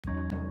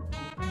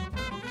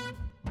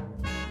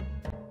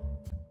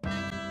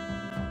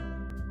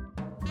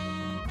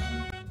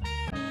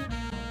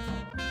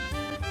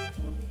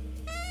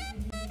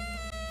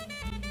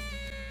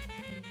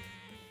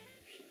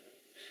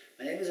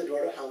is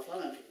Eduardo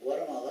Halfon. I'm from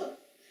Guatemala,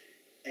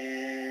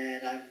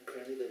 and I'm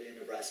currently living in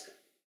Nebraska.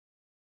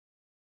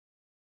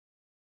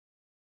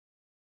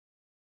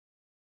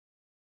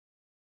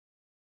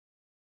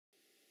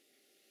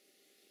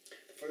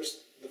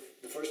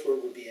 The first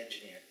word would be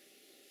engineer.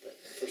 The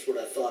first word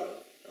I thought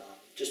of,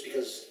 just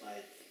because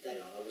I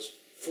was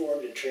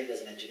formed and trained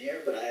as an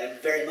engineer, but I am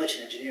very much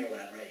an engineer when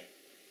I'm writing,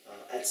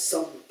 at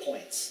some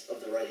points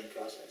of the writing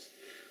process.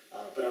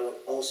 But I would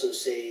also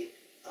say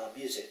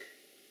music,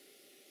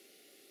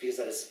 because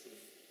that is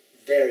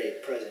very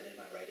present in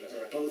my writing,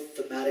 both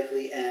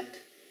thematically and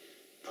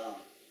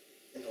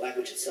in the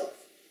language itself.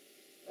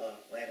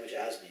 Language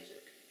as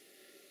music.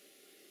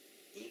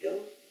 Ego?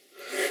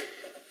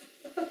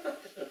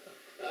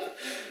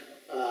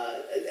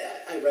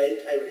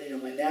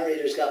 My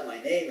narrator's got my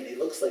name and he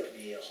looks like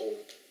me a whole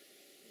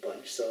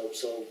bunch, so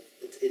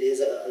it is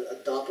a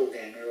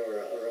doppelganger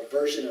or a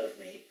version of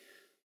me.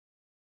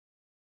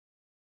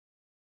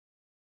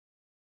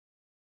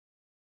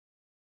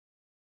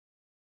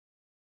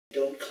 You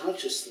don't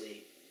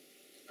consciously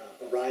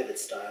arrive at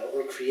style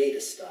or create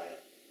a style.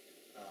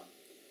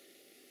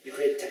 You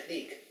create a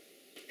technique,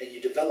 and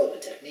you develop a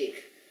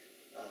technique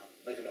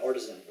like an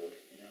artisan would,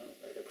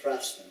 like a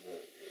craftsman would.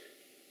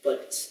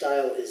 But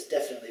style is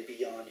definitely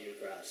beyond your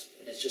grasp,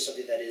 and it's just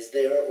something that is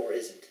there or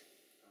isn't.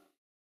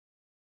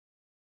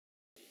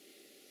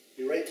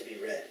 We write to be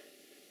read.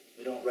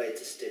 We don't write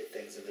to stick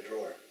things in the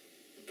drawer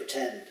and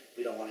pretend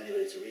we don't want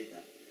anybody to read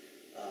them.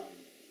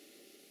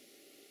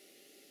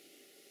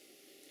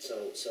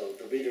 So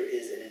the reader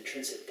is an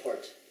intrinsic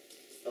part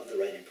of the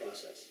writing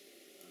process.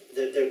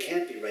 There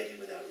can't be writing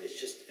without it.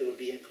 It would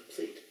be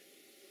incomplete.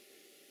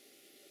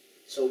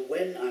 So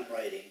when I'm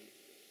writing,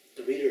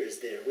 the reader is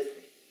there with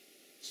me,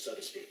 so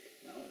to speak.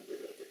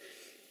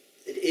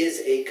 It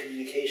is a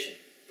communication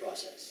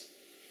process.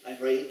 I'm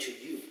writing to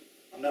you.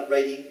 I'm not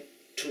writing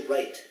to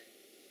write.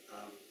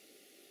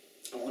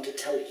 I want to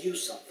tell you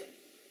something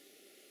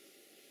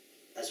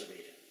as a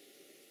reader.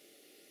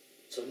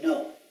 So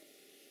no,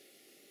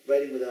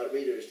 writing without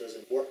readers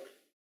doesn't work.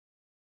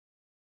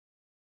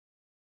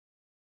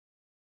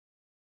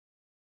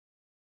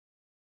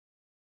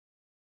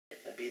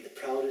 I'd be the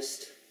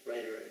proudest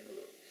writer in the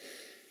world.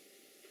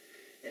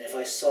 And if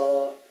I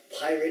saw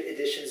pirate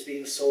editions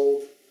being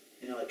sold,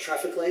 at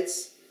traffic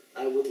lights,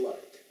 I would love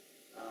it.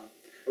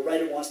 A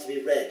writer wants to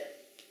be read.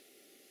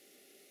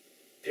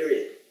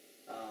 Period.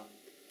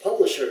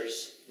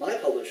 My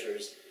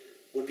publishers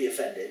would be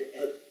offended.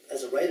 But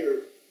as a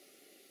writer,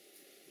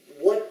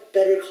 what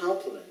better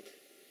compliment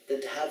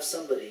than to have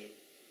somebody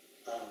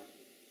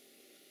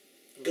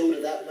go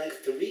to that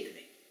length to read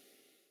me?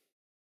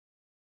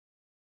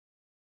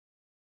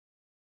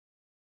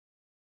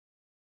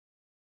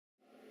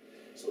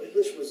 So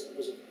English was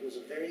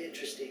a very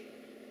interesting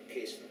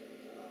case for me.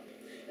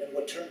 And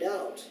what turned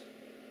out,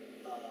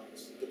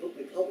 the book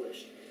we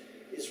published,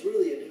 is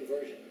really a new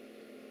version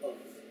of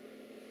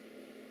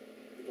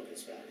the book in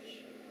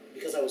Spanish,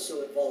 because I was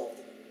so involved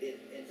in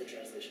the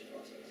translation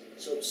process.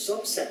 So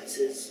some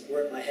sentences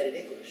were in my head in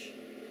English,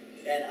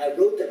 and I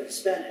wrote them in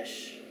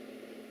Spanish,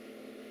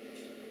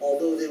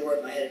 although they were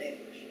in my head in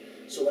English.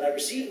 So when I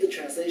received the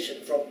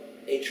translation from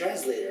a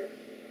translator,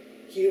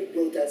 he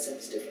wrote that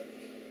sentence differently.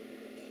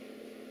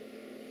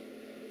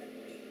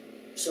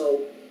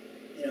 So,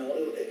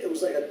 it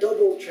was like a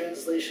double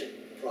translation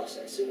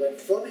process. It went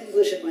from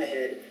English in my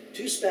head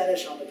to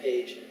Spanish on the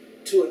page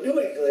to a new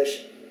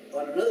English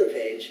on another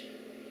page,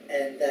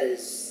 and that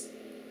is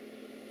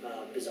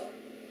bizarre.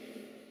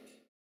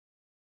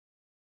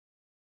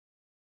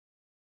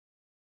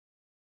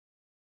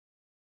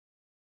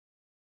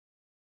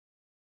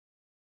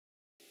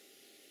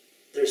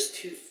 There's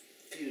too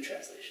few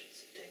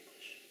translations into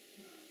English,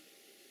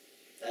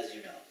 as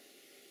you know.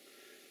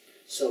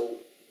 So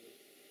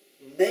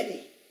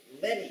many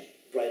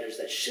writers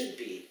that should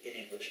be in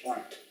English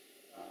aren't.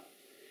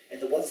 And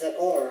the ones that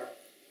are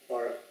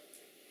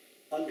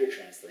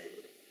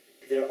under-translated.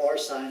 There are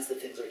signs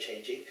that things are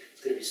changing.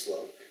 It's going to be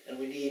slow. And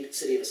we need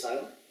City of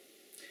Asylum,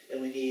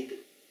 and we need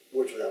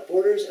Words Without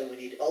Borders, and we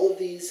need all of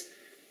these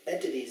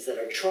entities that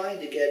are trying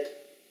to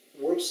get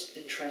works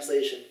in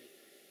translation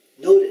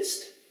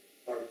noticed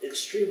are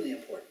extremely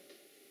important.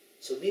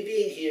 So me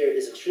being here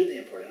is extremely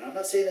important. And I'm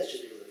not saying that's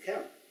just because of the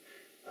camera.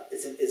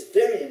 It's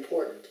very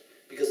important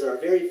because there are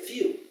very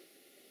few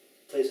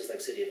places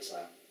like City of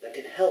Asylum that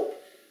can help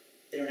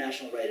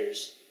international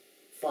writers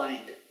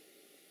find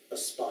a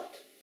spot